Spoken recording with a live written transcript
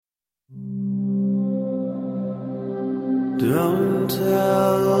Don't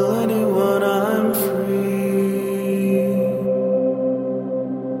tell anyone I'm free.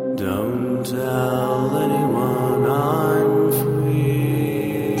 Don't tell anyone I'm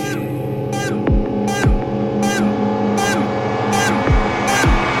free.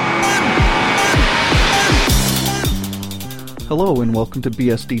 Hello and welcome to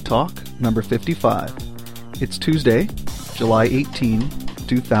BSD Talk number 55. It's Tuesday, July 18,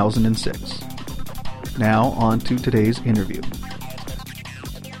 2006. Now on to today's interview.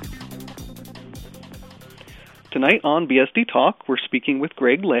 Tonight on BSD Talk, we're speaking with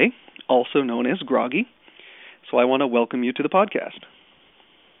Greg Lehey, also known as Groggy. So I want to welcome you to the podcast.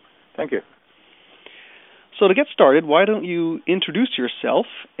 Thank you. So to get started, why don't you introduce yourself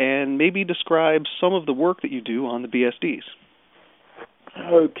and maybe describe some of the work that you do on the BSDs?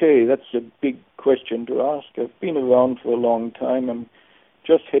 Okay, that's a big question to ask. I've been around for a long time. I'm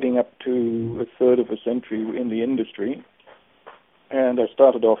just heading up to a third of a century in the industry. And I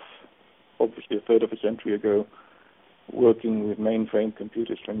started off, obviously, a third of a century ago, working with mainframe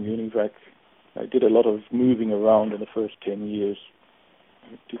computers from Univac. I did a lot of moving around in the first 10 years.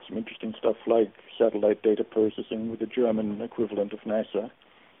 I did some interesting stuff like satellite data processing with the German equivalent of NASA.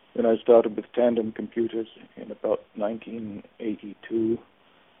 Then I started with tandem computers in about 1982.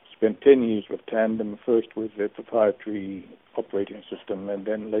 Spent 10 years with Tandem, first with the proprietary operating system and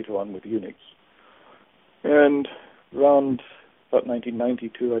then later on with Unix. And around about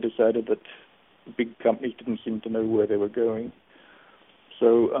 1992, I decided that big companies didn't seem to know where they were going.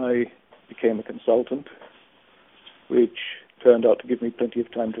 So I became a consultant, which turned out to give me plenty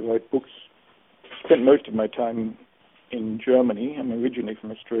of time to write books. Spent most of my time in Germany. I'm originally from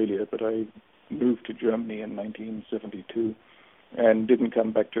Australia, but I moved to Germany in 1972 and didn't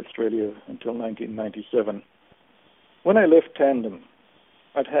come back to Australia until 1997. When I left Tandem,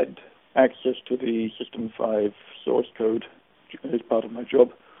 I'd had access to the System 5 source code as part of my job.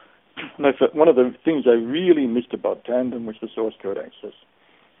 And I thought one of the things I really missed about Tandem was the source code access.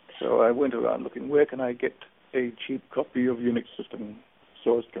 So I went around looking, where can I get a cheap copy of Unix system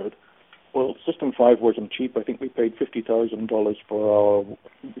source code? Well, System 5 wasn't cheap. I think we paid $50,000 for our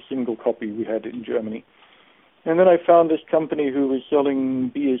single copy we had in Germany. And then I found this company who was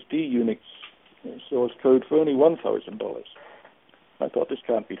selling BSD Unix source code for only $1,000. I thought this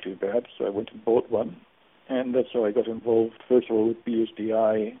can't be too bad, so I went and bought one. And that's how I got involved, first of all, with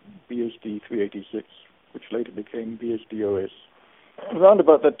BSDI, BSD 386, which later became BSD OS. Around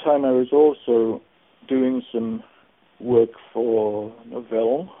about that time, I was also doing some work for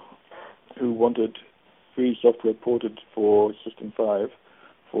Novell, who wanted free software ported for System 5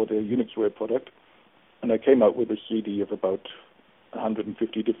 for their Unixware product. And I came out with a CD of about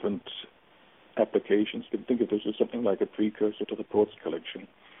 150 different applications. You can think of this as something like a precursor to the ports collection.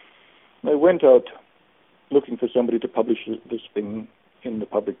 And I went out looking for somebody to publish this thing in the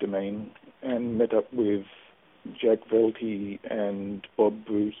public domain and met up with Jack Velty and Bob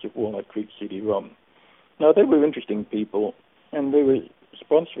Bruce of Walnut Creek CD-ROM. Now, they were interesting people, and they were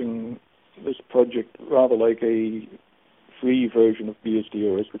sponsoring this project rather like a free version of BSD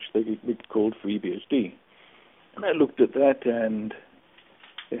OS, which they called FreeBSD. And I looked at that, and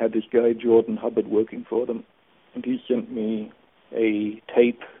they had this guy, Jordan Hubbard, working for them, and he sent me a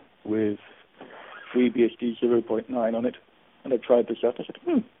tape with FreeBSD 0.9 on it, and I tried this out, and I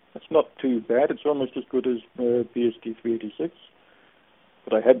said, that's not too bad. It's almost as good as BSD 386.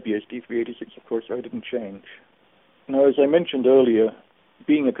 But I had BSD 386, of course, so I didn't change. Now, as I mentioned earlier,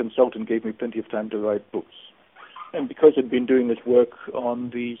 being a consultant gave me plenty of time to write books. And because I'd been doing this work on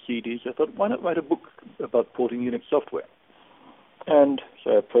the CDs, I thought, why not write a book about porting Unix software? And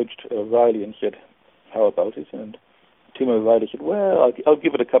so I approached O'Reilly and said, how about it? And Tim O'Reilly said, well, I'll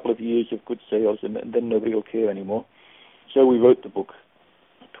give it a couple of years of good sales, and then nobody will care anymore. So we wrote the book,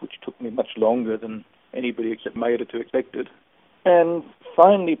 which took me much longer than anybody except my editor expected, and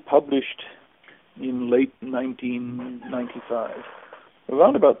finally published in late 1995.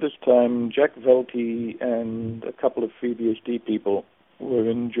 Around about this time, Jack Velty and a couple of FreeBSD people were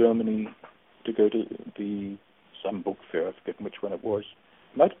in Germany to go to some book fair. I forget which one it was.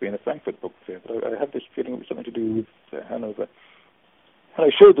 It might have been a Frankfurt book fair, but I have this feeling it was something to do with Hanover. And I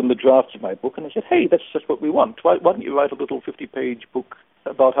showed them the drafts of my book, and I said, hey, that's just what we want. Why don't you write a little 50-page book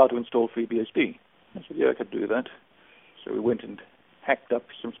about how to install FreeBSD? I said, yeah, I could do that. So we went and hacked up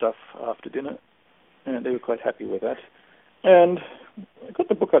some stuff after dinner, and they were quite happy with that. And I got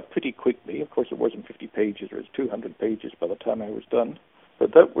the book out pretty quickly. Of course, it wasn't 50 pages. It was 200 pages by the time I was done.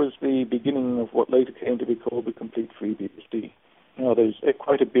 But that was the beginning of what later came to be called the complete FreeBSD. Now, there's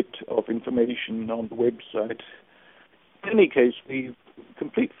quite a bit of information on the website. In any case, the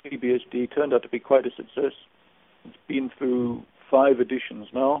complete FreeBSD turned out to be quite a success. It's been through 5 editions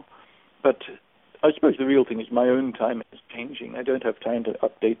now, but I suppose the real thing is my own time is changing. I don't have time to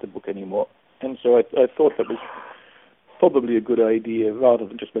update the book anymore. And so I thought that was probably a good idea, rather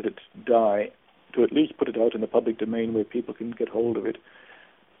than just let it die, to at least put it out in the public domain where people can get hold of it.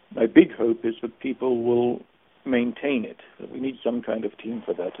 My big hope is that people will maintain it. We need some kind of team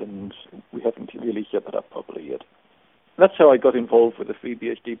for that, and we haven't really set that up properly yet. That's how I got involved with the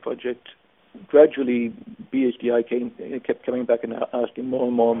FreeBSD project. Gradually, BSDI kept coming back and asking more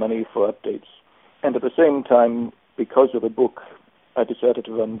and more money for updates. And at the same time, because of the book, I decided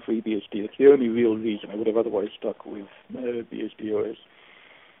to run FreeBSD. It's the only real reason I would have otherwise stuck with BSD-OS.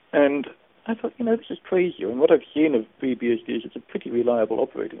 And I thought, this is crazy. And what I've seen of FreeBSD is it's a pretty reliable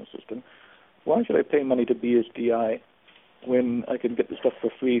operating system. Why should I pay money to BSDI when I can get the stuff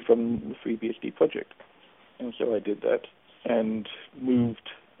for free from the FreeBSD project? And so I did that and moved,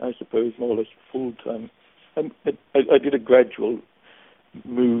 I suppose, more or less full-time. I did a gradual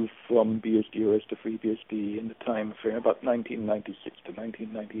move from BSD-OS to FreeBSD in the time frame about 1996 to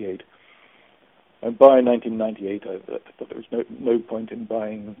 1998. And by 1998, I thought there was no point in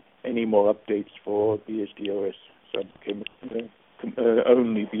buying any more updates for BSD-OS, so I became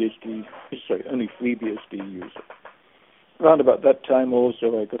only FreeBSD user. Around about that time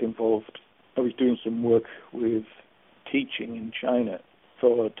also, I got involved. I was doing some work with teaching in China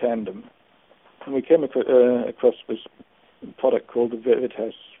for Tandem, and we came across this product called the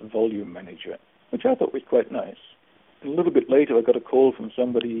Veritas Volume Manager, which I thought was quite nice. And a little bit later, I got a call from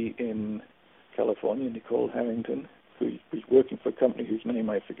somebody in California, Nicole Harrington, who's working for a company whose name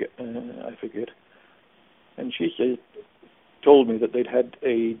I forget. And she told me that they'd had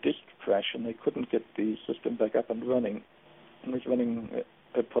a disk crash and they couldn't get the system back up and running, and was running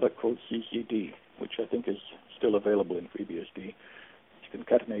a product called CCD, which I think is still available in FreeBSD. It's a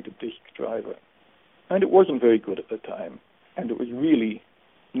concatenated disk driver. And it wasn't very good at the time. And it was really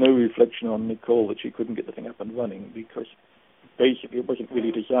no reflection on Nicole that she couldn't get the thing up and running, because basically it wasn't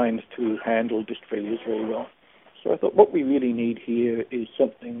really designed to handle disk failures very well. So I thought what we really need here is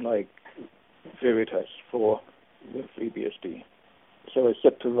something like Veritas for the FreeBSD. So I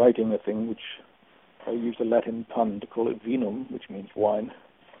set to writing a thing which I used a Latin pun to call it vinum, which means wine.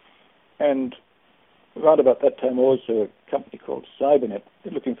 And around about that time also, a company called Cybernet,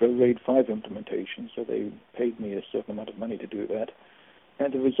 they're looking for a RAID 5 implementation, so they paid me a certain amount of money to do that.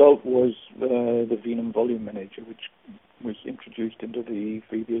 And the result was the Venum Volume Manager, which was introduced into the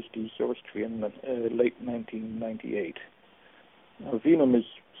FreeBSD source tree in late 1998. Now, Venum has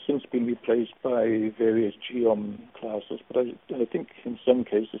since been replaced by various geom classes, but I think in some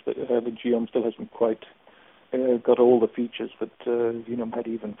cases that the geom still hasn't quite got all the features that Venum had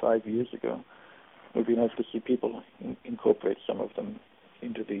even 5 years ago. It would be nice to see people incorporate some of them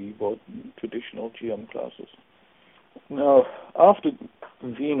into the more traditional geom classes. Now, after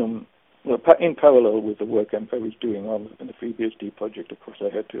Venum, in parallel with the work I was doing in the FreeBSD project, of course,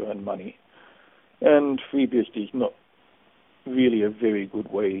 I had to earn money. And FreeBSD is not really a very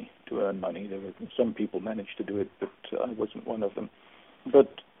good way to earn money. Some people managed to do it, but I wasn't one of them. But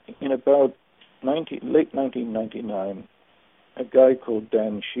in about late 1999, a guy called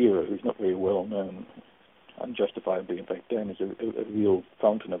Dan Shearer, who's not very well known, unjustifiably, in fact, Dan is a real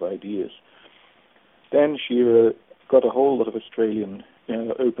fountain of ideas. Dan Shearer got a whole lot of Australian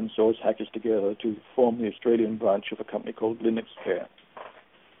open source hackers together to form the Australian branch of a company called LinuxCare.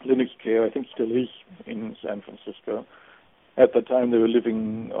 LinuxCare, I think, still is in San Francisco. At the time, they were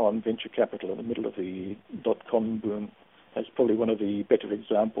living on venture capital in the middle of the dot-com boom. That's probably one of the better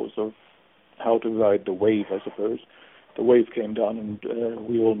examples of how to ride the wave, I suppose. The wave came down and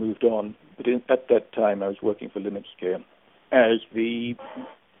we all moved on. But at that time, I was working for LinuxCare as the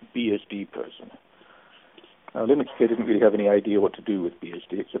BSD person. Now, LinuxCare didn't really have any idea what to do with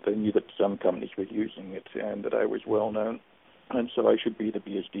BSD, except they knew that some companies were using it and that I was well known, and so I should be the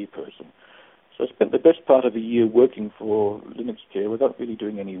BSD person. So I spent the best part of a year working for LinuxCare without really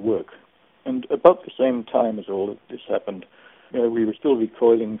doing any work. And about the same time as all of this happened, we were still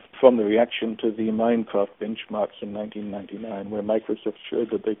recoiling from the reaction to the Minecraft benchmarks in 1999, where Microsoft showed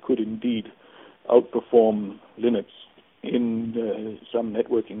that they could indeed outperform Linux in some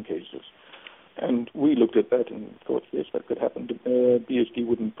networking cases. And we looked at that and thought, yes, that could happen. BSD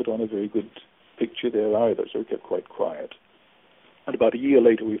wouldn't put on a very good picture there either, so we kept quite quiet. And about a year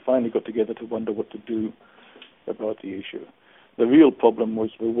later, we finally got together to wonder what to do about the issue. The real problem was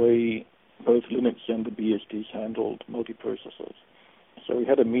the way both Linux and the BSDs handled multiprocessors. So we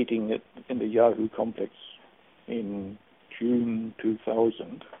had a meeting in the Yahoo complex in June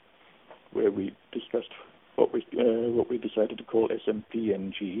 2000, where we discussed what we decided to call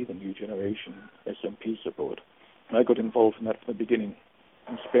SMP-NG, the new generation SMP support. I got involved in that from the beginning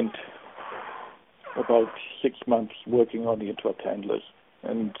and spent about 6 months working on the interrupt handlers.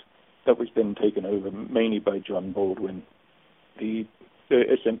 And that was then taken over mainly by John Baldwin. The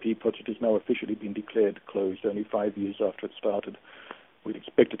SMP project has now officially been declared closed only 5 years after it started. We'd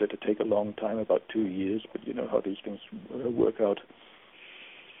expected it to take a long time, about 2 years, but you know how these things work out.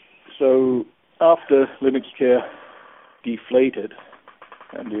 So after Linux Care deflated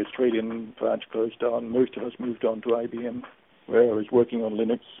and the Australian branch closed down, most of us moved on to IBM, where I was working on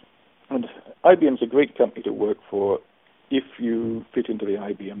Linux. And IBM's a great company to work for if you fit into the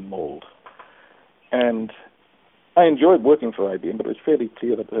IBM mold. And I enjoyed working for IBM, but it was fairly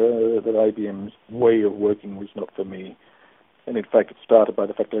clear that IBM's way of working was not for me. And in fact, it started by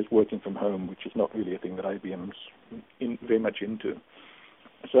the fact that I was working from home, which is not really a thing that IBM's very much into.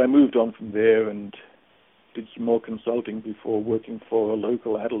 So I moved on from there and did some more consulting before working for a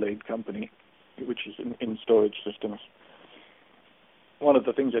local Adelaide company, which is in storage systems. One of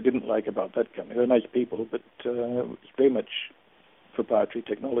the things I didn't like about that company, they're nice people, but it was very much proprietary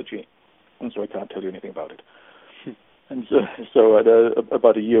technology, and so I can't tell you anything about it. And so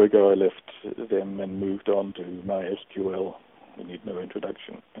about a year ago, I left them and moved on to MySQL. We need no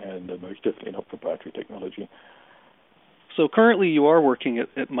introduction, and most definitely not proprietary technology. So currently you are working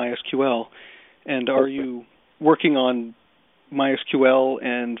at MySQL, and are you working on MySQL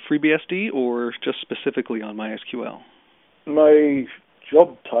and FreeBSD, or just specifically on MySQL? My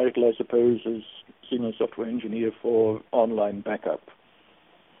job title, I suppose, is Senior Software Engineer for Online Backup.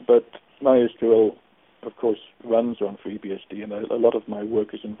 But MySQL, of course, runs on FreeBSD, and a lot of my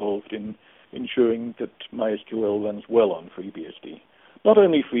work is involved in ensuring that MySQL runs well on FreeBSD. Not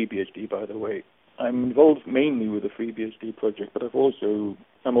only FreeBSD, by the way. I'm involved mainly with the FreeBSD project, but I'm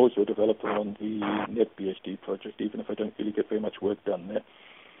also a developer on the NetBSD project, even if I don't really get very much work done there.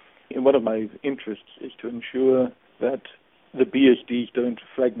 And one of my interests is to ensure that the BSDs don't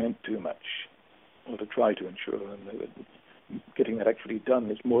fragment too much, or to try to ensure. And getting that actually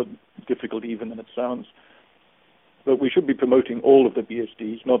done is more difficult even than it sounds. But we should be promoting all of the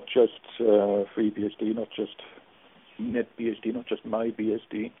BSDs, not just FreeBSD, not just NetBSD, not just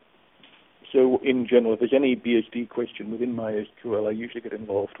MyBSD. So in general, if there's any BSD question within MySQL, I usually get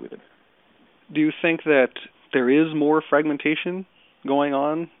involved with it. Do you think that there is more fragmentation going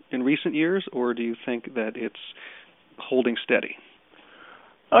on in recent years, or do you think that it's holding steady?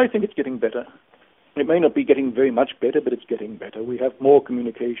 I think it's getting better. It may not be getting very much better, but it's getting better. We have more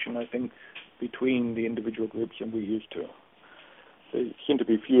communication, I think, between the individual groups than we used to. There seem to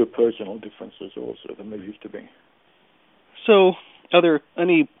be fewer personal differences also than there used to be. So, are there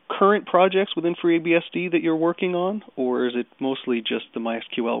any current projects within FreeBSD that you're working on, or is it mostly just the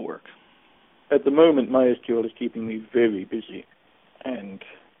MySQL work? At the moment, MySQL is keeping me very busy, and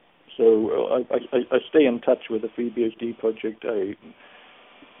so I stay in touch with the FreeBSD project. I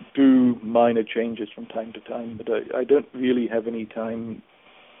do minor changes from time to time, but I don't really have any time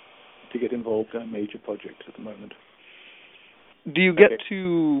to get involved in a major project at the moment. Do you get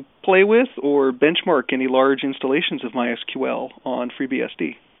to play with or benchmark any large installations of MySQL on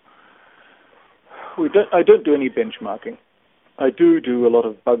FreeBSD? I don't do any benchmarking. I do a lot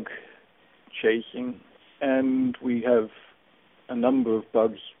of bug chasing, and we have a number of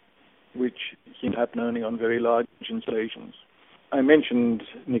bugs which seem to happen only on very large installations. I mentioned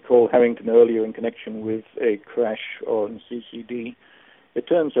Nicole Harrington earlier in connection with a crash on CCD. It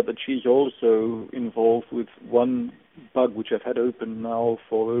turns out that she's also involved with one bug which I've had open now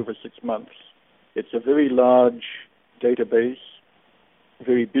for over 6 months. It's a very large database,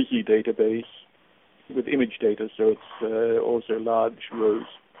 very busy database with image data, so it's also large rows.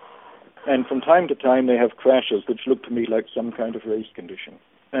 And from time to time they have crashes which look to me like some kind of race condition.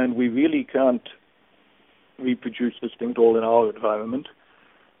 And we really can't reproduce this thing at all in our environment.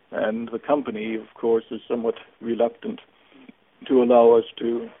 And the company, of course, is somewhat reluctant to allow us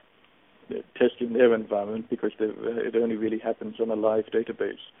to test in their environment because it only really happens on a live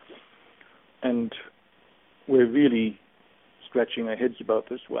database. And we're really scratching our heads about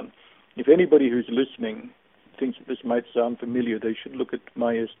this one. If anybody who's listening thinks that this might sound familiar, they should look at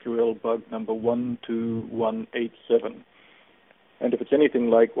MySQL bug number 12187. And if it's anything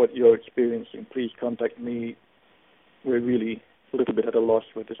like what you're experiencing, please contact me. We're really a little bit at a loss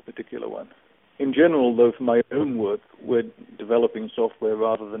with this particular one. In general, though, for my own work, we're developing software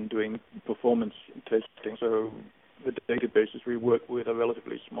rather than doing performance testing, so the databases we work with are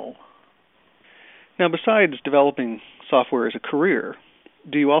relatively small. Now, besides developing software as a career,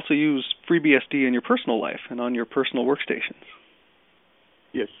 do you also use FreeBSD in your personal life and on your personal workstations?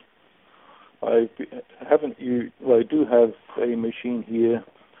 Yes. I do have a machine here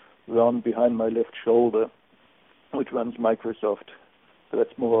run behind my left shoulder, which runs Microsoft. But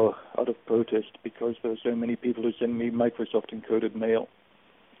that's more out of protest because there are so many people who send me Microsoft encoded mail,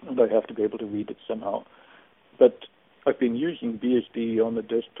 and I have to be able to read it somehow. But I've been using BSD on the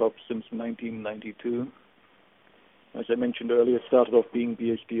desktop since 1992. As I mentioned earlier, it started off being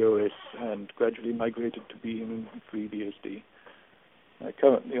BSD OS and gradually migrated to being FreeBSD. I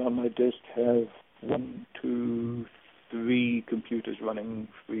currently on my desk have 3 computers running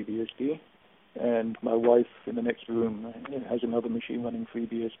FreeBSD, and my wife in the next room has another machine running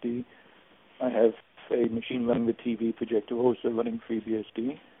FreeBSD. I have a machine running the TV projector also running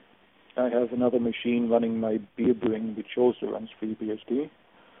FreeBSD. I have another machine running my beer brewing which also runs FreeBSD.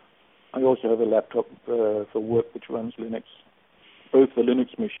 I also have a laptop for work which runs Linux. Both the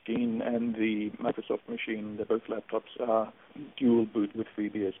Linux machine and the Microsoft machine, they're both laptops, are dual boot with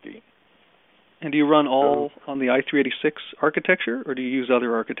FreeBSD. And do you run all on the i386 architecture, or do you use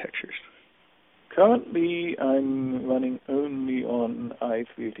other architectures? Currently, I'm running only on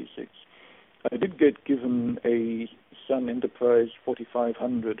i386. I did get given a Sun Enterprise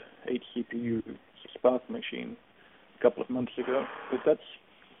 4500 8-CPU Spark machine a couple of months ago, but that's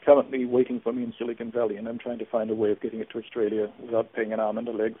currently waiting for me in Silicon Valley, and I'm trying to find a way of getting it to Australia without paying an arm and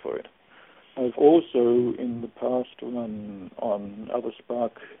a leg for it. I've also, in the past, run on other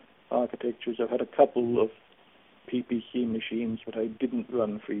Spark architectures. I've had a couple of PPC machines, but I didn't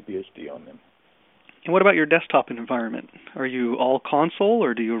run FreeBSD on them. And what about your desktop environment? Are you all console,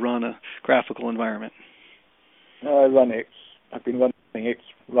 or do you run a graphical environment? I run X. I've been running X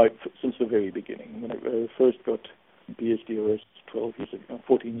since the very beginning. When I first got BSD OS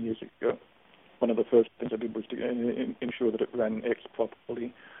 14 years ago, one of the first things I did was to ensure that it ran X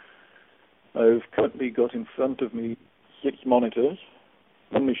properly. I've currently got in front of me 6 monitors.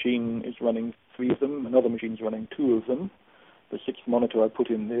 One machine is running 3 of them, another machine is running 2 of them. The 6th monitor I put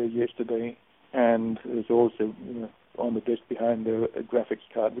in there yesterday, and there's also on the desk behind there a graphics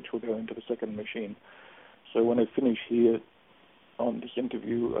card which will go into the second machine. So when I finish here on this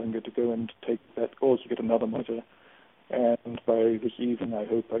interview, I'm going to go and take that, also get another monitor, and by this evening I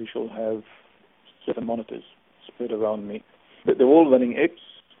hope I shall have 7 monitors spread around me. But they're all running X.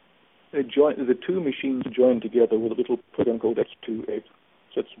 The 2 machines joined together with a little program called X2X,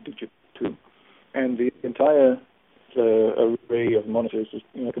 so it's digit 2. And the entire array of monitors is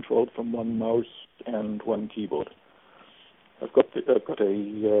controlled from 1 mouse and 1 keyboard. I've got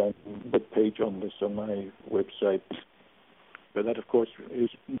a web page on this on my website, but that, of course, is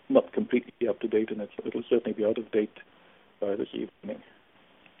not completely up to date, and it'll certainly be out of date by this evening.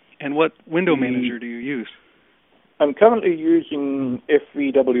 And what window manager do you use? I'm currently using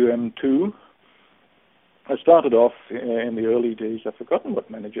FVWM2. I started off in the early days. I've forgotten what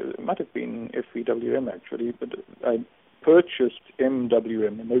manager. It might have been FVWM actually, but I purchased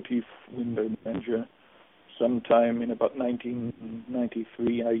MWM, a Motif Window Manager, sometime in about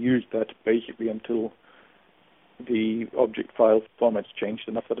 1993. I used that basically until the object file formats changed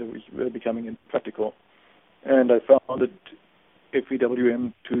enough that it was becoming impractical. And I found that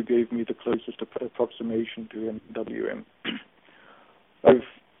FVWM2 gave me the closest approximation to MWM. I've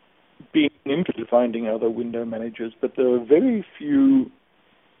been interested in finding other window managers, but there are very few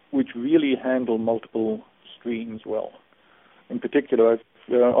which really handle multiple screens well. In particular,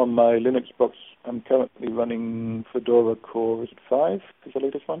 on my Linux box, I'm currently running Fedora Core, is it 5? Is the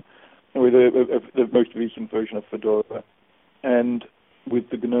latest one? With the most recent version of Fedora, and with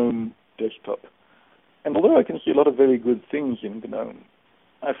the GNOME desktop. And although I can see a lot of very good things in GNOME,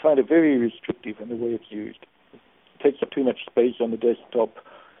 I find it very restrictive in the way it's used. It takes up too much space on the desktop,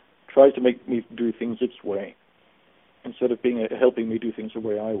 tries to make me do things its way, instead of helping me do things the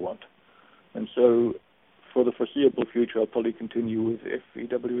way I want. And so, for the foreseeable future, I'll probably continue with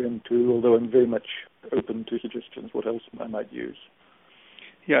FVWM2, although I'm very much open to suggestions what else I might use.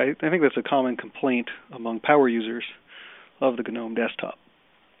 Yeah, I think that's a common complaint among power users of the GNOME desktop.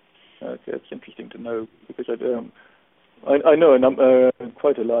 Okay, that's interesting to know, because I know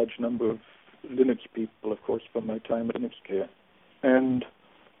quite a large number of Linux people, of course, from my time at LinuxCare. And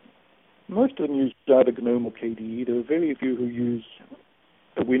most of them use either GNOME or KDE. There are very few who use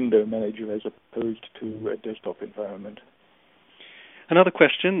a window manager as opposed to a desktop environment. Another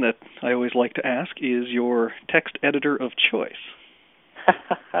question that I always like to ask is your text editor of choice.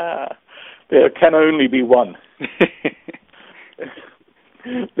 There can only be one.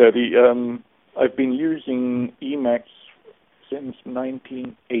 I've been using Emacs since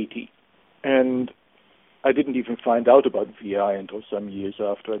 1980, and I didn't even find out about VI until some years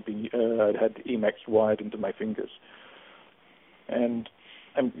after I'd had Emacs wired into my fingers. And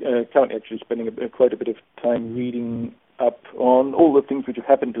I'm currently actually spending quite a bit of time reading up on all the things which have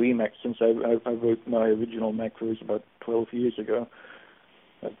happened to Emacs since I wrote my original macros about 12 years ago.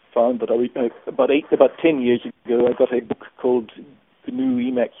 I found that about 10 years ago I got a book called The New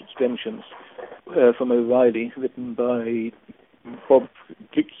Emacs Extensions from O'Reilly, written by Bob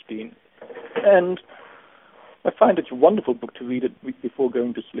Glickstein. And I find it's a wonderful book to read before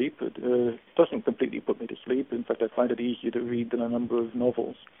going to sleep. It doesn't completely put me to sleep. In fact, I find it easier to read than a number of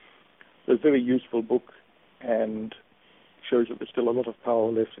novels. It's a very useful book and shows that there's still a lot of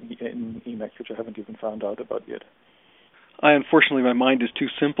power left in Emacs, which I haven't even found out about yet. Unfortunately, my mind is too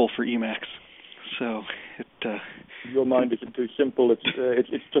simple for Emacs, so it. Your mind isn't too simple. It's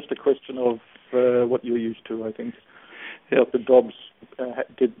just a question of what you're used to, I think. Yep. Dr. Dobbs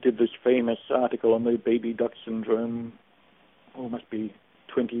did this famous article on the baby duck syndrome. Must be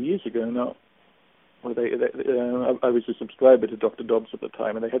 20 years ago now. Where I was a subscriber to Dr. Dobbs at the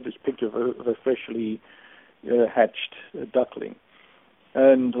time, and they had this picture of a freshly hatched duckling.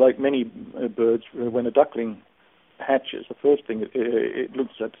 And like many birds, when a duckling hatches, the first thing it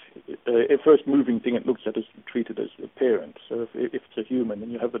looks at, first moving thing it looks at is treated as a parent. So if it's a human, then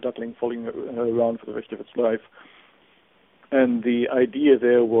you have the duckling following around for the rest of its life. And the idea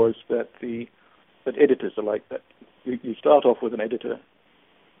there was that editors are like that. You start off with an editor,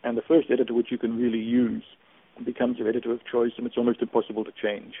 and the first editor which you can really use becomes your editor of choice, and it's almost impossible to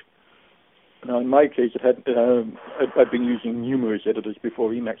change. Now, in my case, I'd been using numerous editors before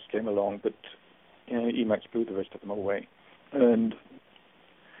Emacs came along, but Emacs blew the rest of them away. And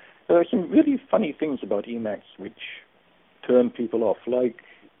there are some really funny things about Emacs which turn people off, like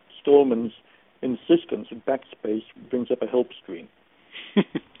Stallman's insistence that backspace brings up a help screen.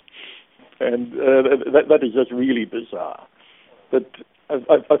 And that is just really bizarre. But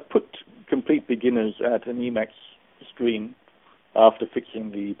I've put complete beginners at an Emacs screen after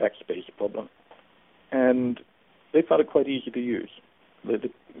fixing the backspace problem, and they found it quite easy to use. The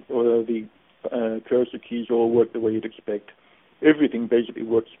cursor keys all work the way you'd expect. Everything basically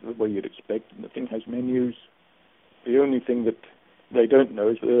works the way you'd expect, and the thing has menus. The only thing that they don't know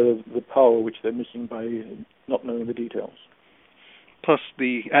is the power which they're missing by not knowing the details. Plus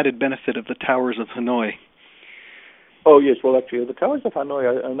the added benefit of the Towers of Hanoi. Oh, yes. Well, actually, the Towers of Hanoi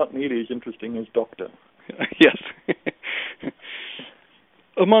are not nearly as interesting as Doctor. Yes.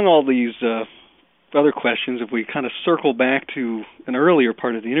 Among all these other questions, if we kind of circle back to an earlier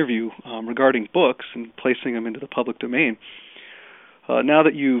part of the interview regarding books and placing them into the public domain, now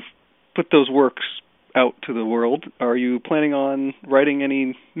that you've put those works out to the world, are you planning on writing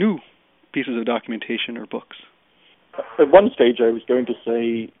any new pieces of documentation or books? At one stage, I was going to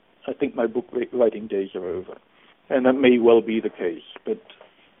say, I think my book writing days are over. And that may well be the case. But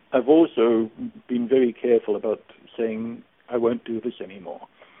I've also been very careful about saying, I won't do this anymore,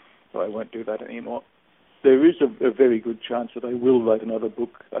 or I won't do that anymore. There is a very good chance that I will write another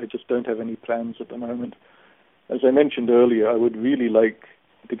book. I just don't have any plans at the moment. As I mentioned earlier, I would really like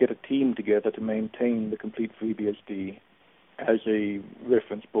to get a team together to maintain the complete FreeBSD as a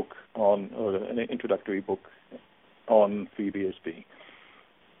reference book or an introductory book on FreeBSD.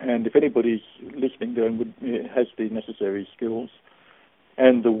 And if anybody's listening there and has the necessary skills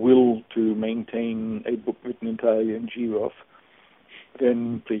and the will to maintain a book written entirely in GROF,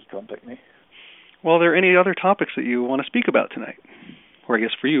 then please contact me. Well, are there any other topics that you want to speak about tonight? Or I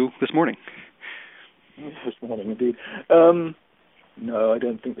guess for you, this morning? This morning, indeed. No, I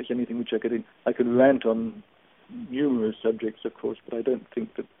don't think there's anything which I could rant on numerous subjects, of course, but I don't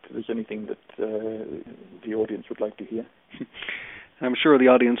think that there's anything that the audience would like to hear. I'm sure the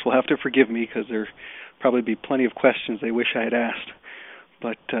audience will have to forgive me because there'll probably be plenty of questions they wish I had asked.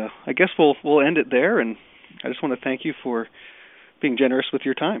 But I guess we'll end it there, and I just want to thank you for being generous with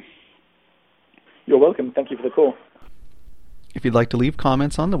your time. You're welcome. Thank you for the call. If you'd like to leave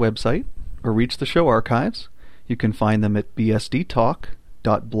comments on the website or reach the show archives, you can find them at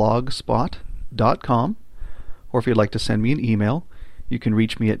bsdtalk.blogspot.com, or if you'd like to send me an email, you can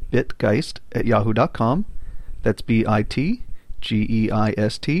reach me at bitgeist@yahoo.com. That's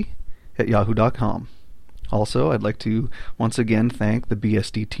bitgeist@yahoo.com. Also, I'd like to once again thank the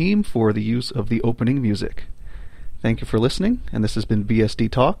BSD team for the use of the opening music. Thank you for listening, and this has been BSD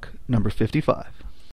Talk number 55.